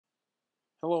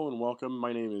Hello and welcome.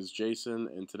 My name is Jason,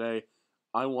 and today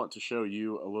I want to show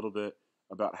you a little bit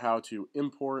about how to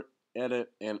import,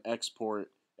 edit, and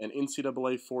export an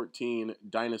NCAA 14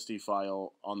 Dynasty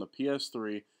file on the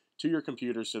PS3 to your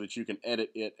computer so that you can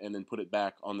edit it and then put it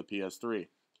back on the PS3.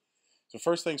 So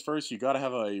first things first, you got to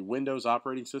have a Windows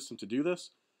operating system to do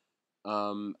this.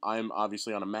 I'm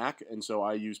obviously on a Mac, and so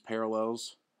I use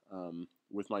Parallels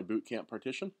with my Boot Camp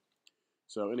partition.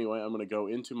 So anyway, I'm going to go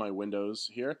into my Windows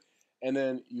here. And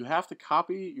then you have to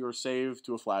copy your save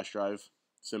to a flash drive.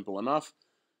 Simple enough.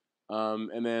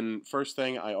 And then first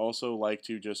thing, I also like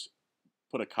to just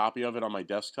put a copy of it on my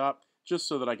desktop just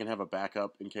so that I can have a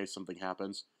backup in case something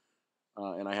happens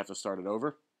and I have to start it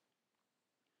over.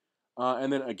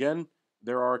 And then again,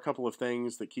 there are a couple of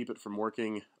things that keep it from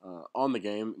working on the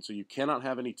game. So you cannot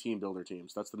have any team builder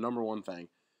teams. That's the number one thing.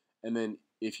 And then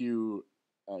if you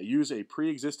use a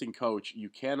pre-existing coach, you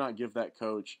cannot give that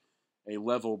coach a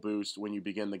level boost when you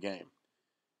begin the game.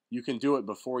 You can do it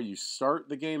before you start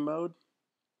the game mode,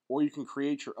 or you can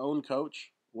create your own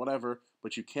coach, whatever,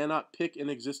 but you cannot pick an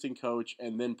existing coach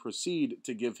and then proceed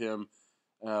to give him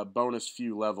bonus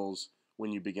few levels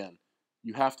when you begin.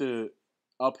 You have to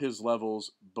up his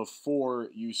levels before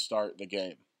you start the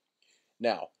game.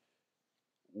 Now,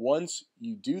 once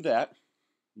you do that,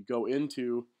 you go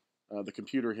into the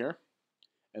computer here,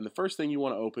 and the first thing you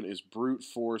want to open is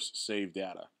Bruteforce Save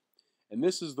Data. And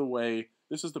this is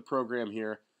the program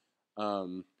here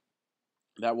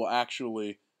that will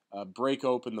actually break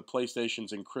open the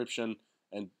PlayStation's encryption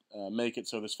and make it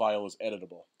so this file is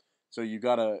editable. So you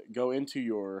gotta go into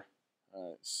your,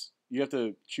 you have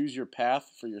to choose your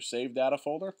path for your save data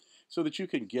folder so that you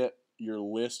can get your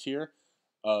list here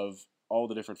of all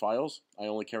the different files. I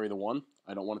only carry the one.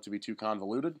 I don't want it to be too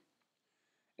convoluted.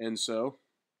 And so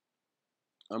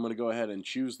I'm going to go ahead and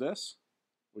choose this,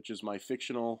 which is my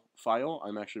fictional file.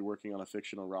 I'm actually working on a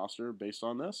fictional roster based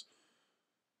on this.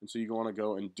 And so you want to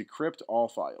go and decrypt all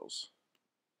files.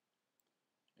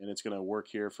 And it's going to work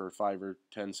here for 5 or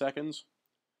 10 seconds.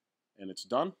 And it's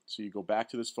done. So you go back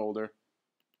to this folder,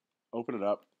 open it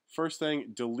up. First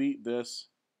thing, delete this.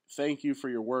 Thank you for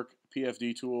your work,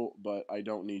 PFD tool, but I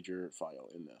don't need your file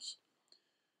in this.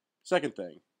 Second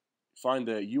thing, find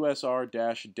the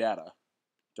USR-data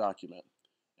document,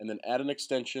 and then add an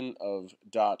extension of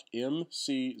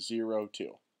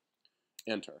 .mc02.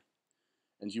 Enter.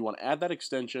 And you want to add that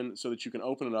extension so that you can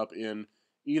open it up in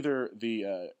either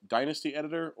the Dynasty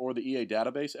Editor or the EA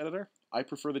Database Editor. I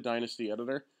prefer the Dynasty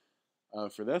Editor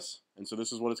for this, and so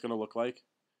this is what it's going to look like.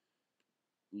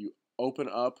 You open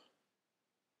up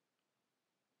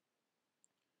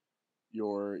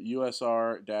your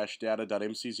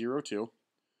USR-data.mc02.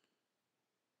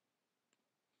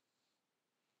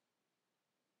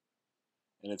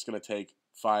 And it's going to take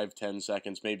 5, 10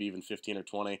 seconds, maybe even 15 or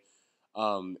 20.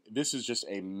 This is just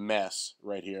a mess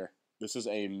right here. This is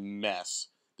a mess.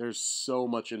 There's so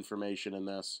much information in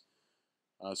this.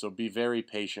 So be very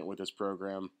patient with this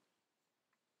program.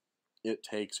 It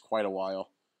takes quite a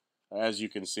while. As you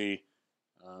can see,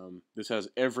 this has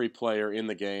every player in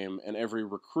the game and every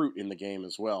recruit in the game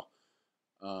as well.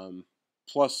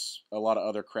 Plus a lot of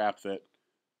other crap that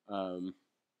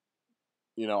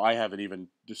I haven't even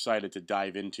decided to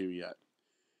dive into yet.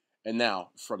 And now,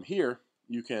 from here,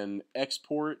 you can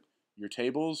export your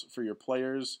tables for your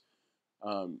players.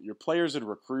 Your players and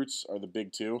recruits are the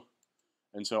big two.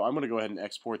 And so I'm going to go ahead and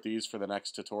export these for the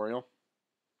next tutorial.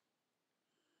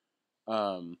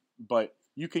 But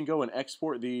you can go and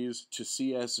export these to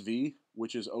CSV,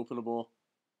 which is openable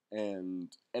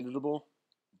and editable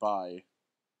by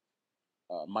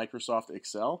Microsoft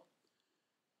Excel.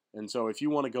 And so if you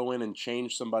want to go in and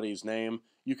change somebody's name,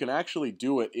 you can actually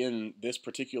do it in this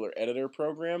particular editor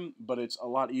program, but it's a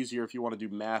lot easier if you want to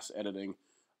do mass editing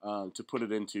to put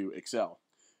it into Excel.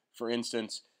 For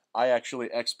instance, I actually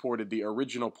exported the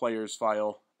original players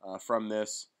file from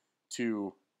this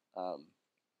to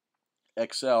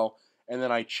Excel, and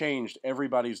then I changed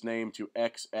everybody's name to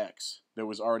XX that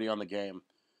was already on the game.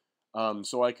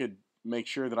 So I could make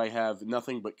sure that I have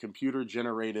nothing but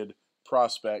computer-generated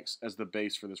prospects as the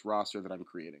base for this roster that I'm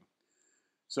creating.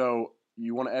 So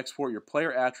you want to export your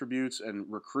player attributes, and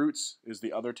recruits is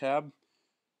the other tab.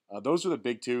 Those are the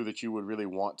big two that you would really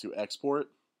want to export.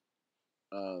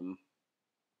 And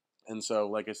so,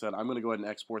 like I said, I'm going to go ahead and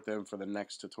export them for the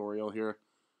next tutorial here.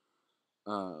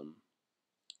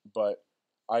 But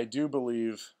I do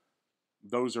believe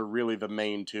those are really the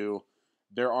main two.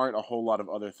 There aren't a whole lot of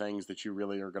other things that you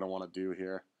really are going to want to do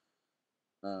here.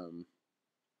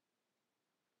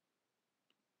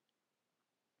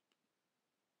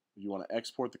 You want to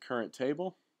export the current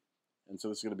table, and so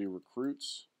this is going to be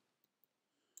recruits.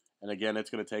 And again, it's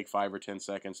going to take 5 or 10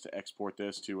 seconds to export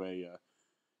this to a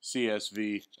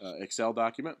CSV Excel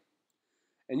document.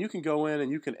 And you can go in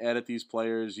and you can edit these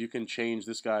players. You can change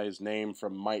this guy's name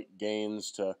from Mike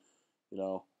Gaines to, I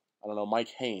don't know, Mike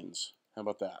Haynes. How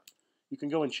about that? You can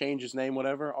go and change his name,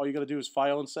 whatever. All you got to do is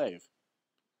file and save.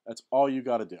 That's all you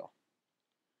got to do.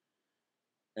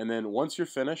 And then once you're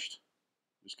finished,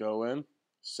 just go in,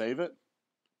 save it.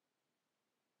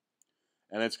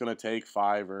 And it's going to take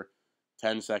 5 or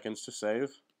 10 seconds to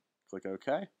save. Click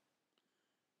OK.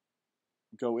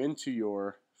 Go into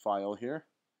your file here.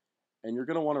 And you're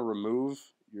going to want to remove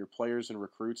your players and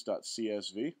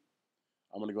recruits.csv.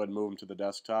 I'm going to go ahead and move them to the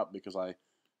desktop because I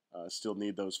still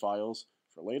need those files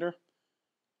for later.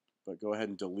 But go ahead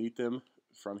and delete them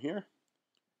from here.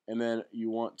 And then you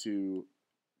want to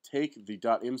take the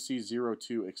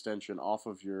 .mc02 extension off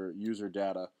of your user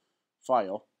data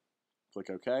file.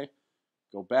 Click OK.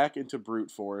 Go back into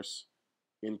Bruteforce.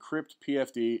 Encrypt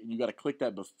PFD. You got to click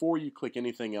that before you click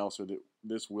anything else or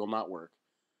this will not work.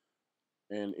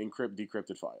 And encrypt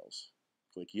decrypted files.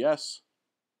 Click yes,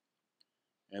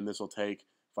 and this will take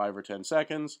 5 or 10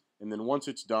 seconds, and then once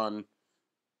it's done,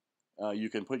 you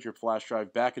can put your flash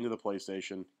drive back into the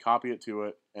PlayStation, copy it to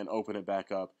it, and open it back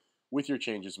up with your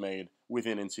changes made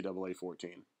within NCAA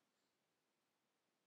 14.